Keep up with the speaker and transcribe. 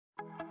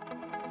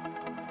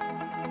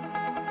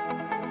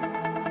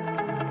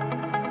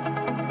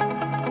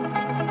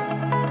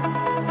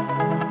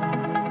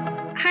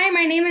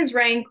my name is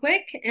Ryann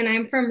Quick, and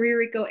I'm from Rio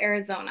Rico,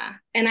 Arizona.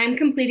 And I'm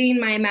completing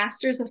my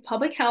Master's of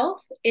Public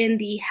Health in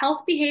the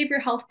Health Behavior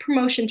Health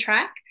Promotion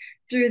track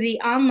through the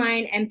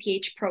online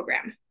MPH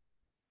program.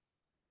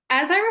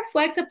 As I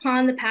reflect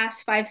upon the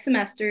past 5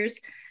 semesters,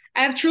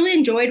 I have truly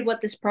enjoyed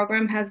what this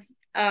program has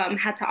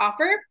had to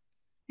offer.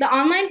 The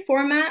online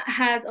format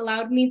has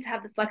allowed me to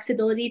have the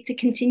flexibility to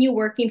continue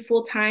working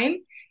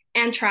full-time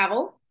and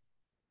travel.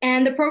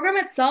 And the program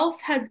itself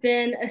has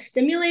been a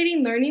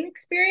stimulating learning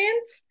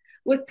experience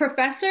with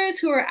professors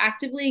who are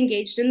actively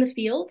engaged in the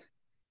field.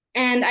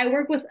 And I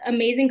work with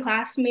amazing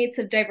classmates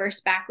of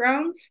diverse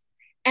backgrounds.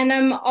 And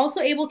I'm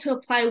also able to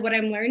apply what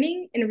I'm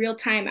learning in real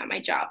time at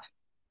my job.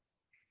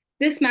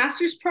 This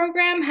master's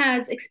program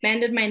has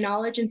expanded my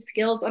knowledge and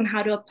skills on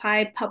how to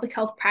apply public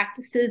health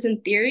practices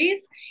and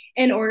theories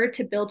in order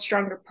to build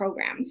stronger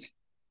programs.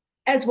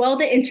 As well,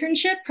 the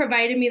internship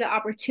provided me the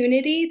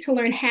opportunity to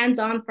learn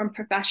hands-on from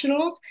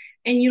professionals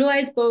and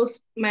utilize both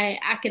my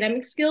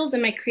academic skills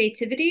and my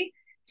creativity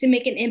to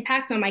make an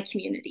impact on my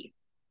community.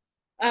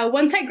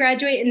 Once I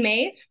graduate in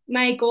May,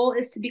 my goal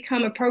is to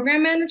become a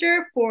program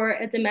manager for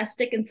a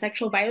domestic and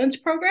sexual violence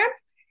program,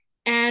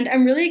 and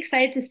I'm really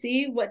excited to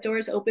see what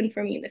doors open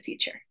for me in the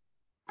future.